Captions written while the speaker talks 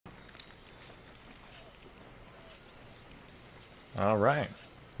Alright.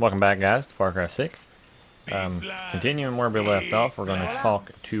 Welcome back, guys, to Far Cry 6. Continuing where we left off, we're going to talk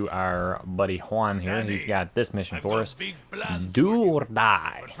to our buddy Juan here. He's got this mission for us. Do or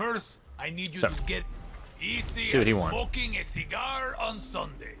die. But first, I need you So, to get easy see what he at wants. smoking a cigar on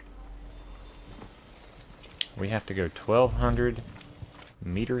Sunday. We have to go 1,200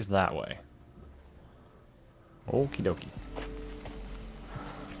 meters that way. Okie dokie.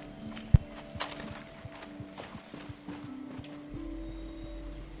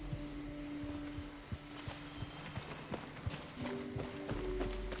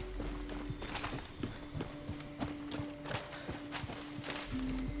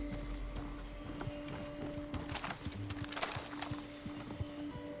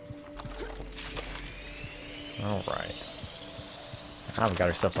 Alright. Now we've got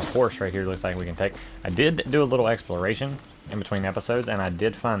ourselves a horse right here. Looks like we can take. I did do a little exploration in between episodes, and I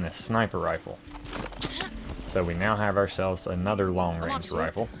did find this sniper rifle. So we now have ourselves another long-range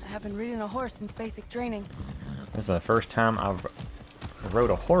rifle. I haven't ridden a horse since basic training. This is the first time I've rode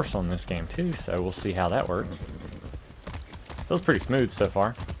a horse on this game too, so we'll see how that works. Feels pretty smooth so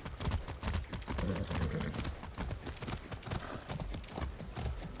far.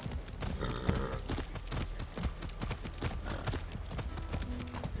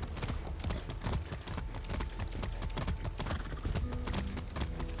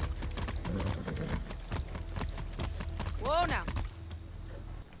 Whoa now.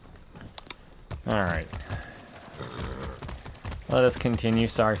 Alright. Let us continue.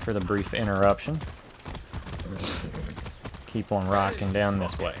 Sorry for the brief interruption. Keep on rocking down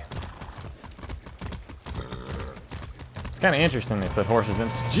this way. It's kind of interesting they put horses in.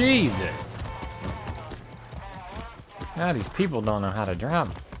 Jesus! Now these people don't know how to drive.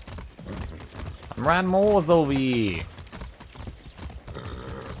 I'm riding my horse over here.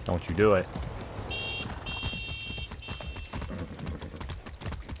 Don't you do it.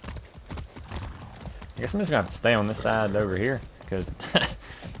 I guess I'm just gonna have to stay on this side over here, because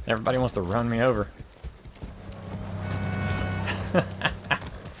everybody wants to run me over.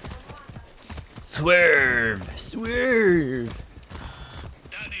 Swerve! Swerve!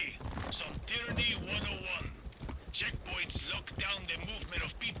 Danny, some tyranny 101. Checkpoints lock down the movement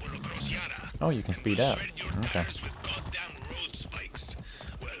of people across Yara. Oh, you can speed up. Shred your Okay. tires with goddamn road spikes.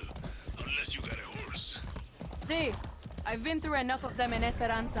 Well, unless you got a horse. See, I've been through enough of them in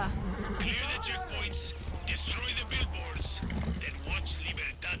Esperanza. Clear the checkpoints, destroy the billboards, then watch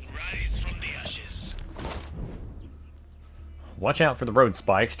Libertad rise from the ashes. Watch out for the road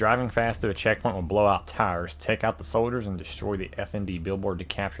spikes. Driving fast to a checkpoint will blow out tires. Take out the soldiers and destroy the FND billboard to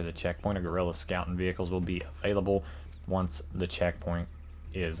capture the checkpoint. A guerrilla scouting vehicles will be available once the checkpoint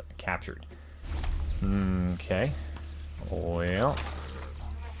is captured. Okay. Well,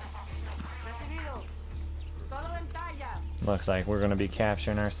 looks like we're going to be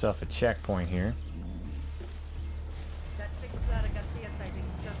capturing ourselves a checkpoint here.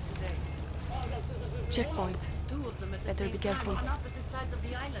 Checkpoint. Better be careful. On opposite sides of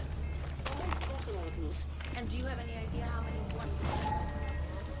the island. And do you have any idea how many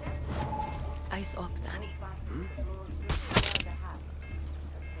Eyes up, Danny.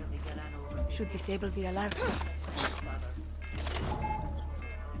 Should disable the alarm.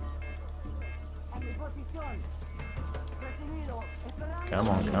 Come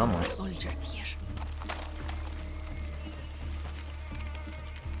on, come on. Soldiers here.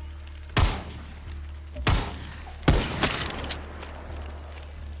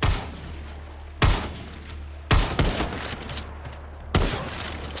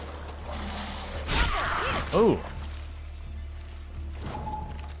 Oh!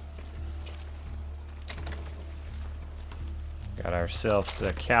 Got ourselves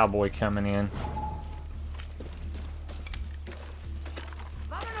a cowboy coming in.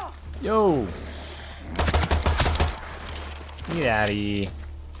 Yo! Get out of here.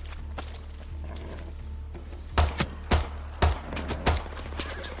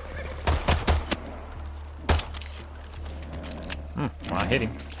 Well, I hit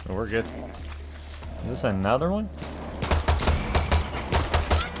him, so we're good. Is this another one?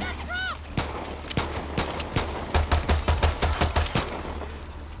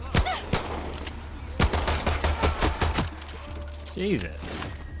 Jesus.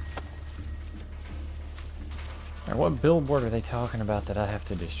 Now, what billboard are they talking about that I have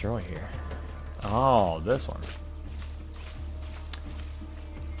to destroy here? Oh, this one.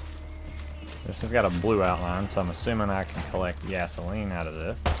 This has got a blue outline, so I'm assuming I can collect gasoline out of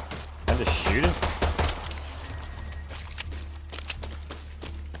this. Can I just shoot it?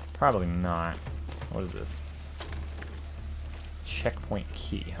 Probably not. What is this? checkpoint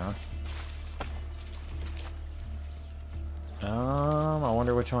key, huh? I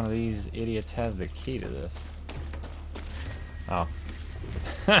wonder which one of these idiots has the key to this. Oh.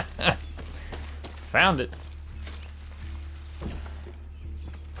 Found it.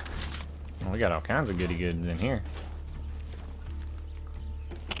 Well, we got all kinds of goody goods in here.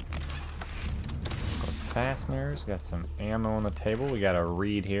 Fasteners, got some ammo on the table. We got a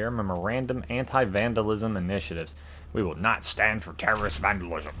read here. Memorandum Anti-Vandalism Initiatives. We will not stand for terrorist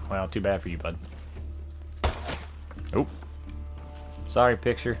vandalism. Well, too bad for you, bud. Oh. Sorry,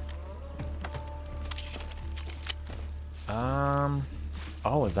 picture.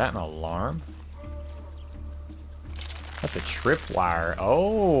 Oh, is that an alarm? That's a tripwire.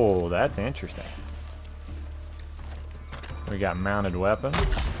 Oh, that's interesting. We got mounted weapons.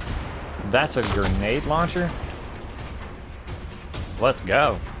 That's a grenade launcher? Let's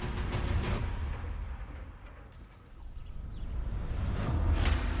go.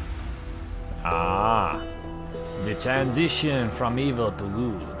 Ah. The transition from evil to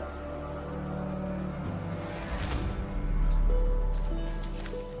good.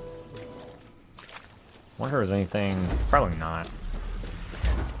 Wonder if there's anything. Probably not.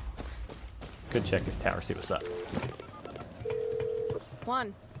 Could check his tower, see what's up.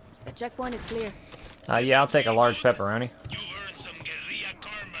 Juan, the checkpoint is clear. Yeah, I'll take a large pepperoni. You earned some guerrilla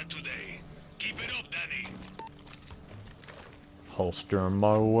karma today. Keep it up, Danny. Holster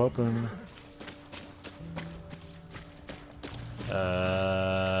my weapon.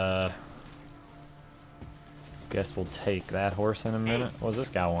 Guess we'll take that horse in a minute. What does this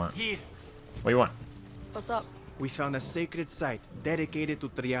guy want? Here. What do you want? What's up? We found a sacred site dedicated to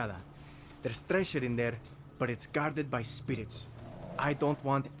Triada. There's treasure in there, but it's guarded by spirits. I don't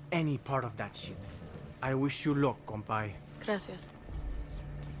want any part of that shit. I wish you luck, compay. Gracias.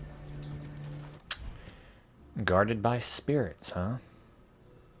 Guarded by spirits, huh?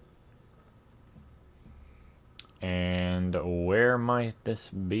 And where might this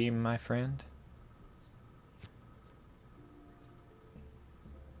be, my friend?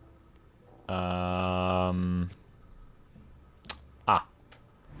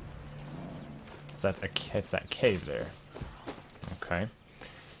 It's that cave there. Okay.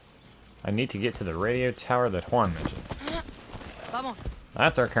 I need to get to the radio tower that Juan mentioned. Vamos.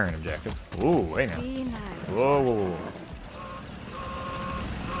 That's our current objective. Ooh, wait now. Be nice. Whoa, whoa, whoa.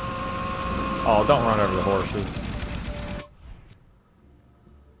 Oh, don't run over the horses.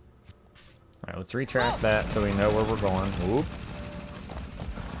 Alright, let's retract that so we know where we're going. Whoop.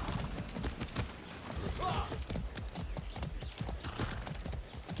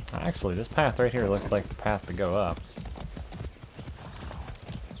 Actually, this path right here looks like the path to go up.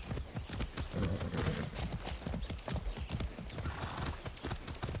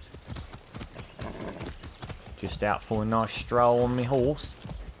 Just out for a nice stroll on my horse.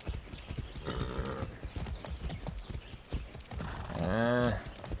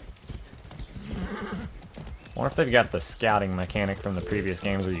 Wonder if they've got the scouting mechanic from the previous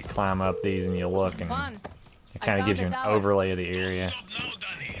games where you climb up these and you look and Juan, it kind of gives you an overlay of the area. Stop now,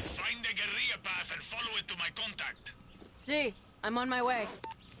 Danny. Find the guerrilla path and follow it to my contact. See, I'm on my way.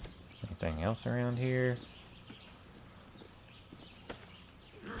 Anything else around here?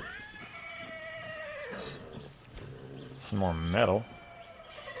 Some more metal.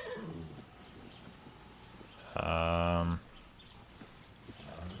 Oh.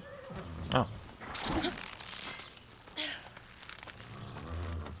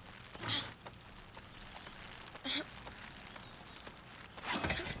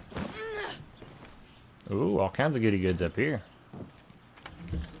 Ooh, all kinds of goody goods up here.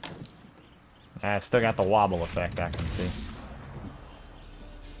 Ah, it's still got the wobble effect, I can see.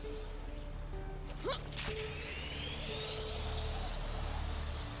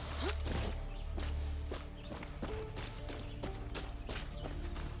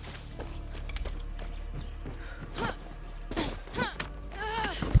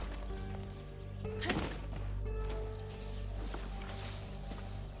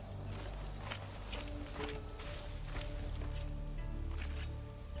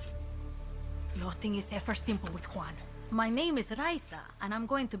 Nothing is ever simple with Juan. My name is Raisa, and I'm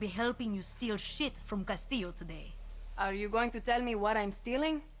going to be helping you steal shit from Castillo today. Are you going to tell me what I'm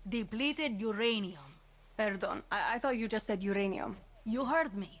stealing? Depleted uranium. Perdón, I thought you just said uranium. You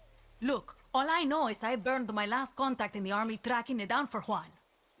heard me. Look, all I know is I burned my last contact in the army tracking it down for Juan.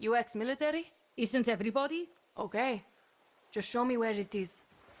 You ex-military? Isn't everybody? Okay. Just show me where it is.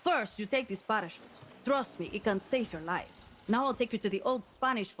 First, you take this parachute. Trust me, it can save your life. Now I'll take you to the old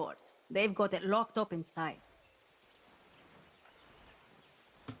Spanish fort. They've got it locked up inside.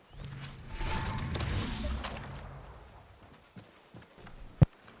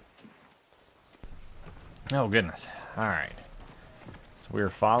 Oh, goodness. Alright. we're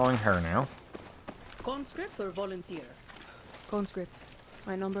following her now. Conscript or volunteer? Conscript.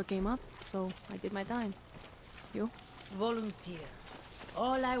 My number came up, so I did my time. You? Volunteer.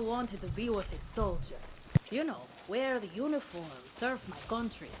 All I wanted to be was a soldier. You know, wear the uniform, serve my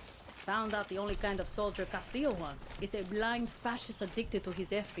country. Found out the only kind of soldier Castillo wants is a blind fascist addicted to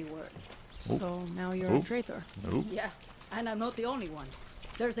his every word. So now you're a traitor. Oop. Yeah, and I'm not the only one.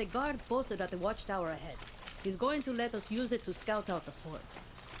 There's a guard posted at the watchtower ahead. He's going to let us use it to scout out the fort.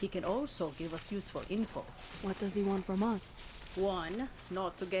 He can also give us useful info. What does he want from us? One,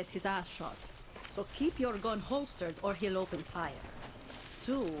 not to get his ass shot. So keep your gun holstered or he'll open fire.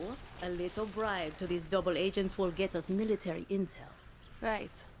 Two, a little bribe to these double agents will get us military intel.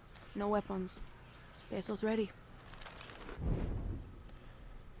 Right. No weapons. Pesos ready.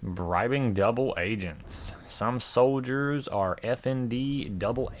 Bribing double agents. Some soldiers are FND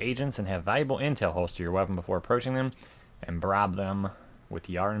double agents and have valuable intel. Holster your weapon before approaching them and bribe them with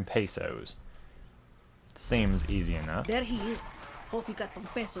yarn pesos. Seems easy enough. There he is. Hope you got some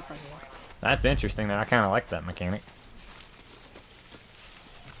pesos on you. That's interesting. That I kind of like that mechanic.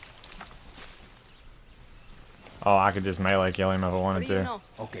 Oh, I could just melee kill him if I What wanted do you to. know?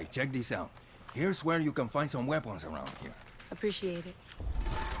 Okay, check this out. Here's where you can find some weapons around here. Appreciate it.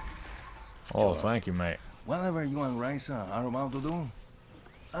 Oh, thank you, mate. Whatever you and Raisa are about to do,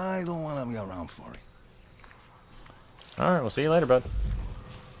 I don't want to be around for it. All right, we'll see you later, bud.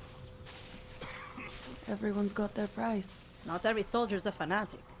 Everyone's got their price. Not every soldier's a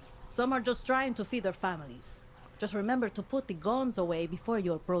fanatic. Some are just trying to feed their families. Just remember to put the guns away before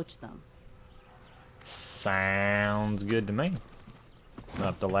you approach them. Sounds good to me.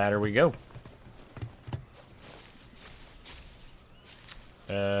 Up the ladder we go.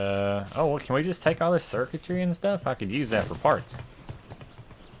 Oh, well, can we just take all this circuitry and stuff? I could use that for parts.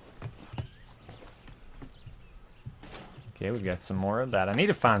 Okay, we've got some more of that. I need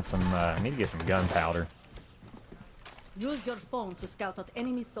to find some, I need to get some gunpowder. Use your phone to scout out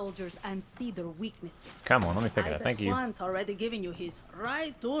enemy soldiers and see their weaknesses. Come on, let me pick it I up. bet Thank you. Juan's already giving you his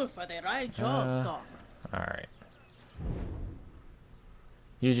right tool for the right job, Doc. Alright.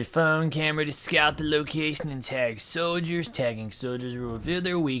 Use your phone camera to scout the location and tag soldiers. Tagging soldiers will reveal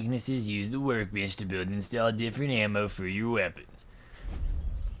their weaknesses. Use the workbench to build and install different ammo for your weapons.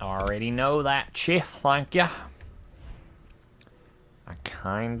 Already know that, Chief. Thank ya. I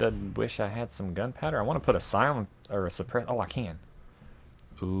kinda wish I had some gunpowder. I want to put a silent or a suppress. Oh, I can.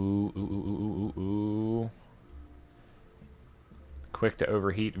 Ooh, ooh, ooh, ooh, ooh, ooh. Quick to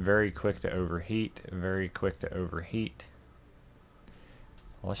overheat, very quick to overheat, very quick to overheat.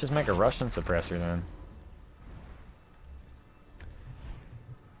 Well, let's just make a Russian suppressor then.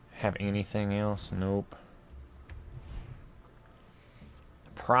 Have anything else? Nope.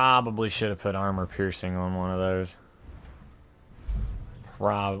 Probably should have put armor piercing on one of those.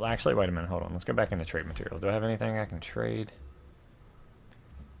 Actually, wait a minute, hold on. Let's go back into trade materials. Do I have anything I can trade?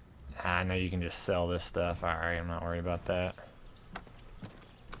 I know you can just sell this stuff. Alright, I'm not worried about that.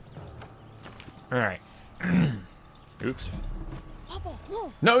 Alright. Oops. Papa,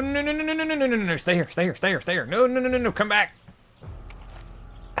 move! No, no, no, no, no, no, no, no, no, no, stay here, stay here, stay here, stay here. No, no, no, no, no, come back.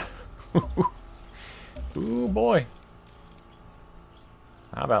 Ooh, boy.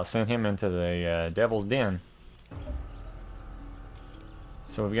 How about send him into the devil's den?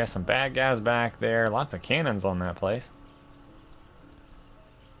 So we've got some bad guys back there. Lots of cannons on that place.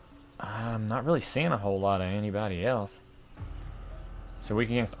 I'm not really seeing a whole lot of anybody else. So weak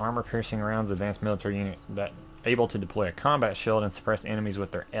against armor-piercing rounds, advanced military unit that able to deploy a combat shield and suppress enemies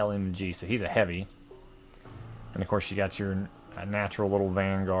with their LMG. So he's a heavy. And of course you got your natural little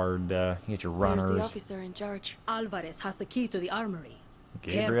vanguard. You get your runners. There's the officer in charge. Alvarez has the key to the armory.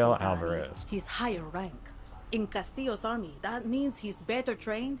 Gabriel Careful, Danny. Alvarez. He's higher rank. In Castillo's army, that means he's better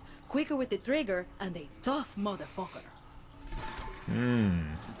trained, quicker with the trigger, and a tough motherfucker.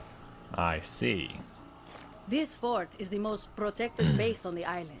 I see. This fort is the most protected base on the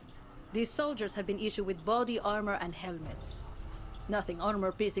island. These soldiers have been issued with body armor and helmets. Nothing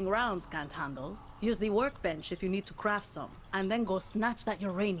armor-piercing rounds can't handle. Use the workbench if you need to craft some, and then go snatch that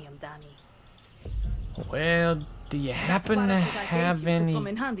uranium, Danny. Well, do you happen to have any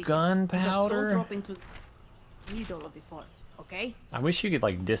Just gunpowder? don't drop into the middle of the fort, okay? I wish you could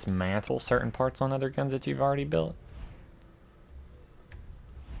like dismantle certain parts on other guns that you've already built.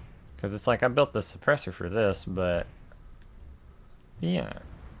 Because it's like I built the suppressor for this, but yeah.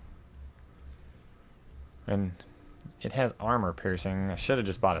 And it has armor piercing. I should have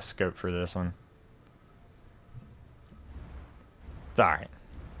just bought a scope for this one. It's alright.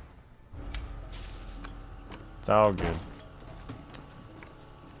 It's all good.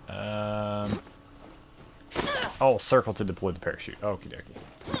 Oh, circle to deploy the parachute. Okie dokie.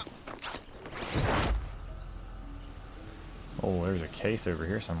 Oh, there's a case over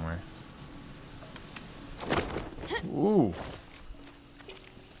here somewhere. Ooh.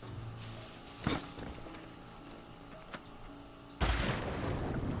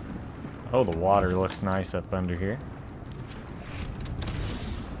 Oh, the water looks nice up under here.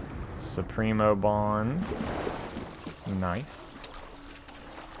 Supremo bond. Nice.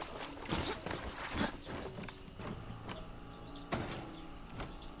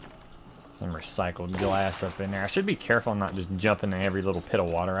 Some recycled glass up in there. I should be careful not just jumping in every little pit of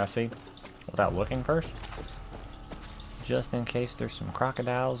water I see without looking first. Just in case there's some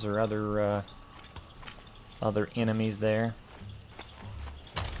crocodiles or other enemies there.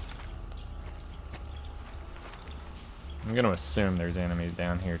 I'm going to assume there's enemies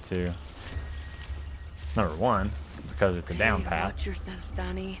down here too. Number one, because it's a down path. Watch yourself,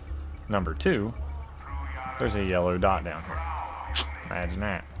 Danny. Number two, there's a yellow dot down here. Imagine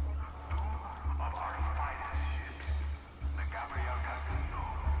that.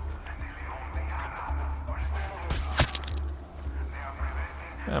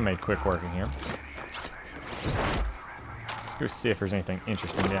 I made quick work of him. Let's go see if there's anything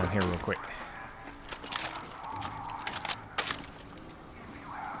interesting down here real quick.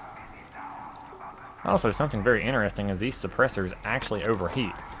 Also, something very interesting is these suppressors actually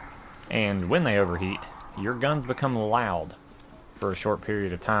overheat. And when they overheat, your guns become loud for a short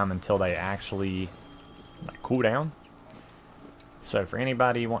period of time until they actually cool down. So for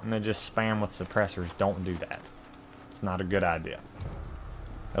anybody wanting to just spam with suppressors, don't do that. It's not a good idea.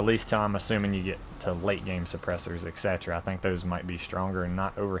 At least till I'm assuming you get to late game suppressors, etc. I think those might be stronger and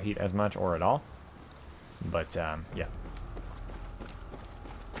not overheat as much or at all. But, yeah.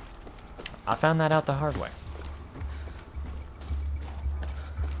 I found that out the hard way.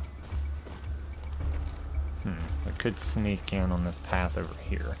 I could sneak in on this path over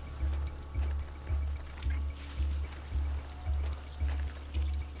here.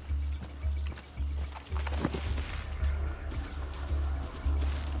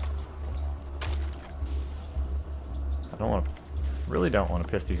 Really don't want to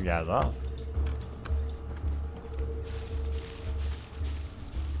piss these guys off.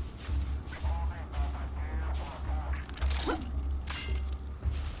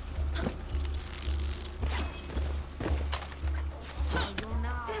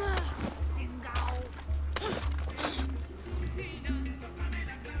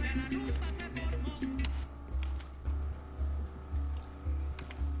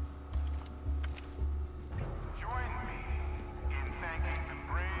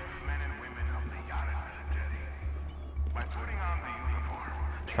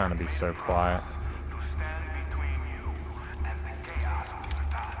 Trying to be so quiet.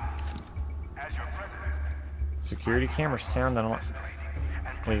 Security camera sound. I don't.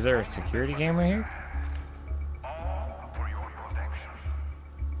 Is there a security camera here?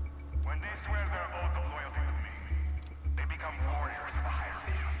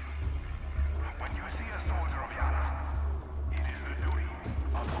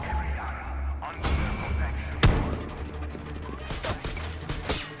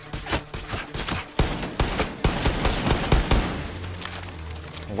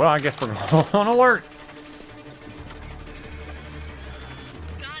 Well, I guess we're on alert.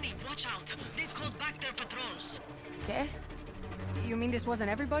 Danny, watch out. They've called back their patrols. Okay? You mean this wasn't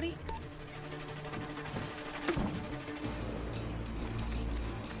everybody?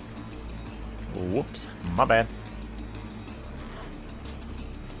 Whoops, my bad.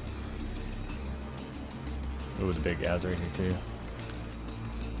 Ooh, the big guys right here too.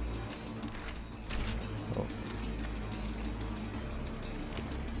 Oh.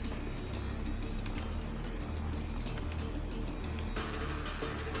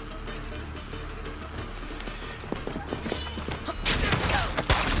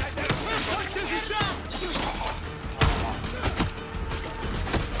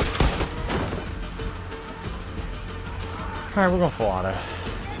 Alright, we're gonna full auto.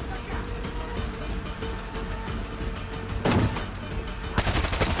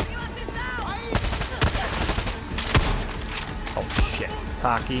 Oh shit.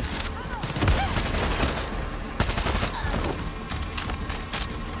 Hockey.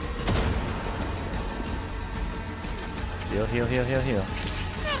 Heal, heal, heal, heal, heal.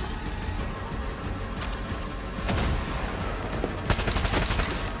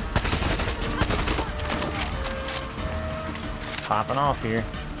 Popping off here.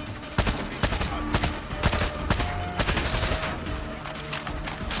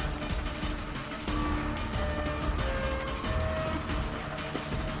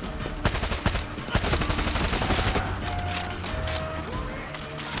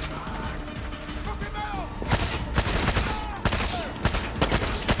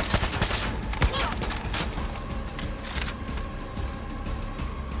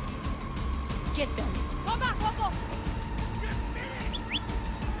 Get them. Go back, Popo.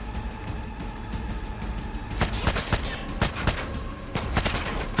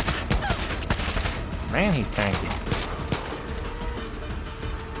 Man, he's tanky.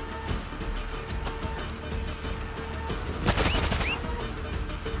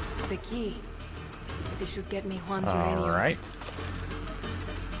 The key. This should get me Juan's uranium. Alright.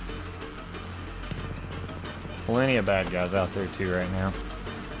 Plenty of bad guys out there too right now.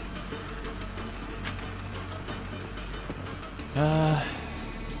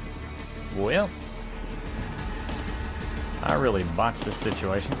 Well, I really botched this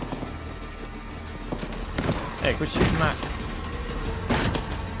situation. Hey, quit shooting my...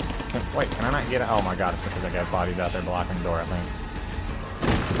 Wait, can I not get it? Oh my god, it's because that guy's body's out there blocking the door, I think.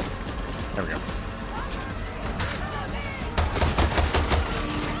 There we go.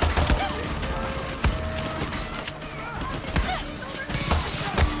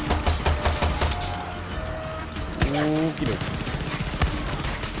 Okie dokie.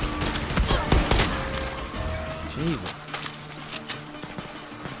 Jesus.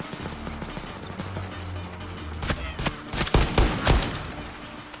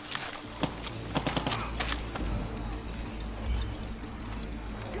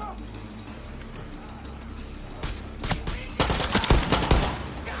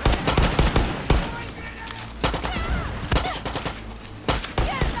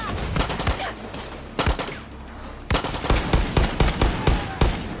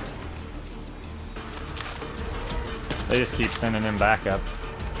 They just keep sending him back up.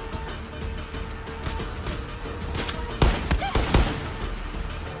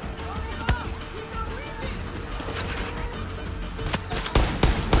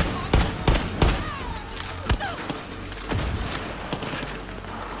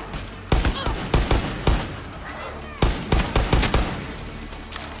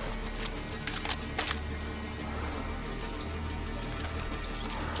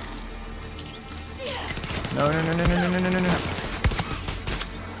 No.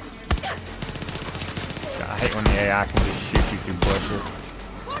 God, I hate when the AI can just shoot you through bushes.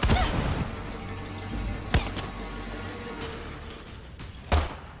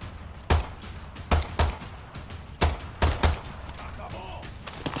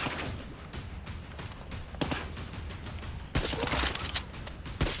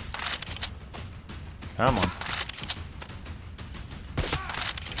 Come on.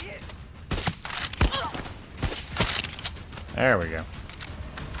 There we go.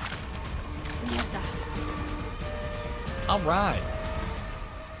 All right.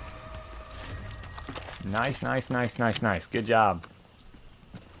 Nice. Good job.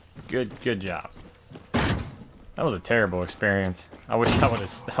 Good job. That was a terrible experience. I wish I would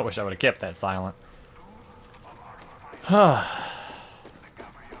have kept that silent. So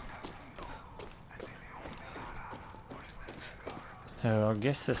I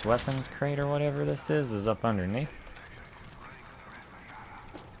guess this weapons crate or whatever this is up underneath.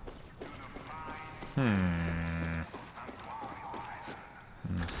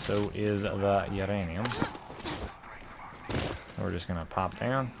 So is the uranium. We're just gonna pop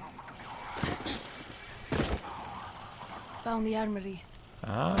down. Found the armory.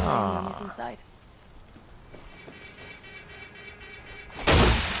 Ah. Uranium is inside.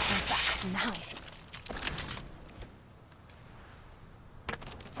 Now.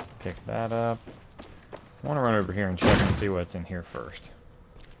 Pick that up. I want to run over here and check and see what's in here first.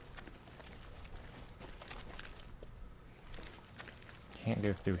 Can't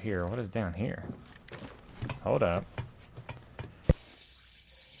go through here. What is down here? Hold up.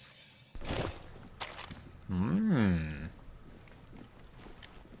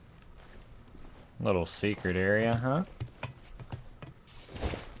 Little secret area, huh?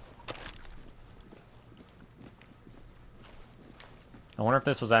 I wonder if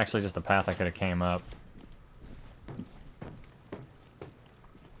this was actually just a path I could have came up.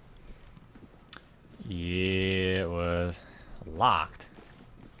 Yeah, it was locked.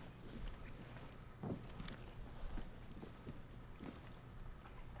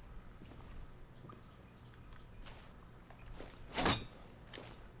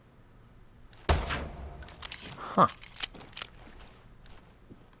 Huh.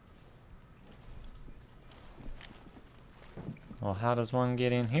 Well, how does one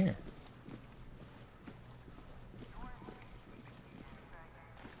get in here?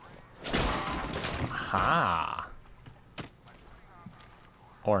 Aha!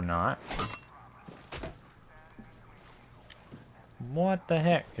 Or not. What the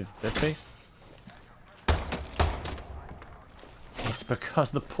heck? Is it this piece? It's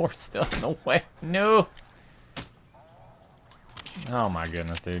because the port's still in the way. No! Oh my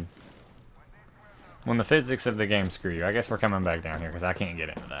goodness, dude. When the physics of the game screw you. I guess we're coming back down here because I can't get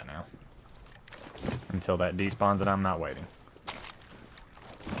into that now. Until that despawns and I'm not waiting.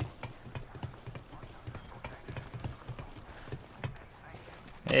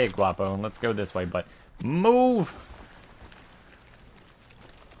 Hey, Guapo, let's go this way, but move!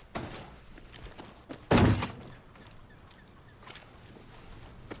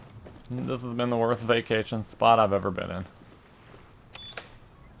 This has been the worst vacation spot I've ever been in.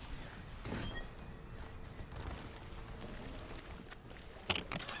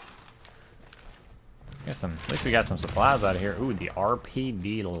 At least we got some supplies out of here. Ooh, the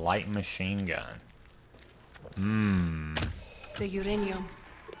RPD light machine gun. The uranium.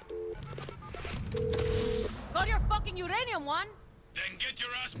 Got your fucking uranium, Juan. Then get your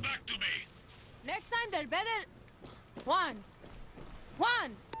ass back to me. Next time they're better. Juan.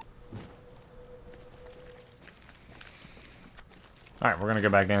 Juan. All right, we're gonna go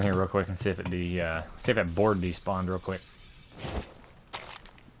back down here real quick and see if that board despawned real quick.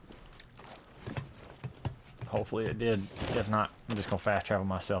 Hopefully it did. If not, I'm just gonna fast travel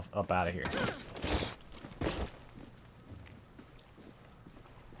myself up out of here.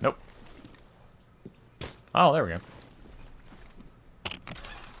 Nope. Oh, there we go.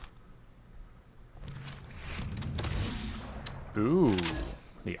 Ooh,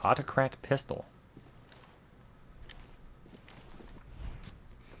 the Autocrat pistol.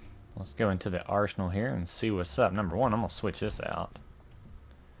 Let's go into the arsenal here and see what's up. Number one, I'm gonna switch this out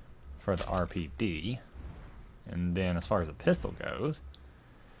for the RPD. And then as far as the pistol goes,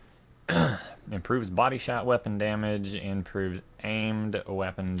 improves body shot weapon damage, improves aimed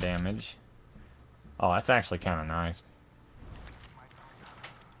weapon damage. Oh, that's actually kind of nice.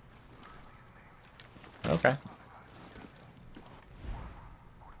 Okay.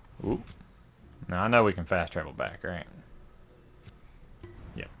 Ooh. Now I know we can fast travel back, right?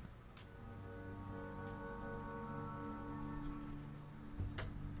 Yep.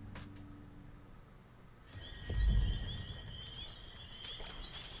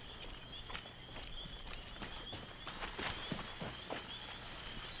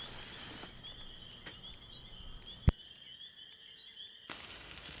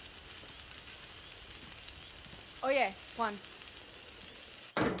 Oh yeah, Juan.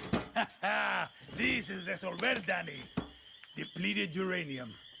 This is Resolver, Danny. Depleted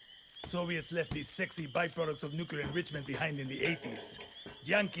uranium. Soviets left these sexy byproducts of nuclear enrichment behind in the 80s.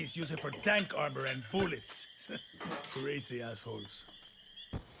 Yankees use it for tank armor and bullets. Crazy assholes.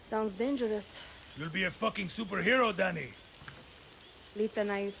 Sounds dangerous. You'll be a fucking superhero, Danny. Lita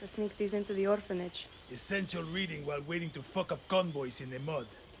and I used to sneak these into the orphanage. Essential reading while waiting to fuck up convoys in the mud.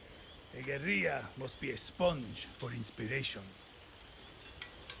 A guerrilla must be a sponge for inspiration.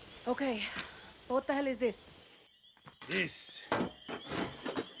 Okay, what the hell is this? This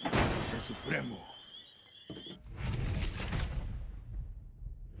is a Supremo.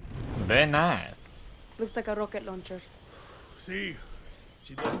 Very nice. Looks like a rocket launcher. See,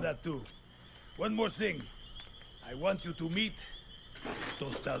 she does that too. One more thing. I want you to meet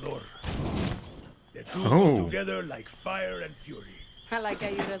Tostador. The two go together like fire and fury. I like how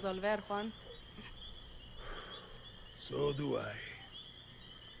you resolver, Juan. So do I.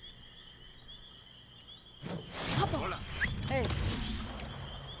 Hey,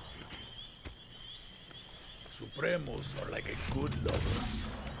 Supremos are like a good lover.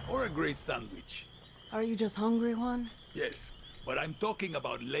 Or a great sandwich. are you just hungry, Juan? Yes, but I'm talking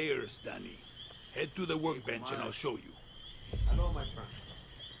about layers, Danny. Head to the workbench and I'll show you. Hello, my friend.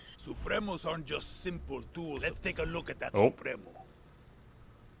 Supremos aren't just simple tools. Let's take a look at that Supremo.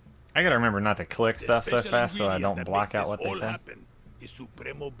 I gotta remember not to click The stuff so special fast so I ingredient don't that block makes out this what they all say. happen is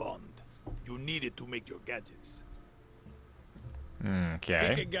Supremo Bond. You need it to make your gadgets. Pick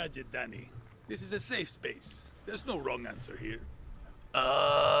a Okay. gadget, Danny. This is a safe space. There's no wrong answer here.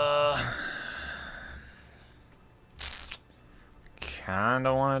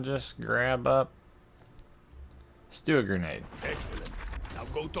 Kinda wanna just grab up. Stew a grenade. Excellent. Now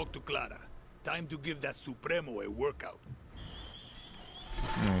go talk to Clara. Time to give that Supremo a workout.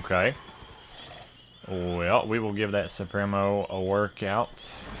 Okay. Well, we will give that Supremo a workout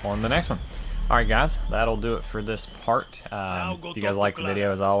on the next one. Alright guys, that'll do it for this part. If you guys like the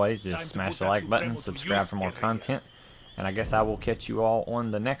video, as always, just smash the like button, subscribe for more content. And I guess I will catch you all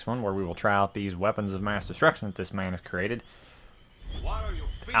on the next one, where we will try out these weapons of mass destruction that this man has created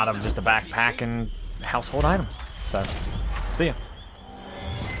out of just a backpack and household items. So, see ya.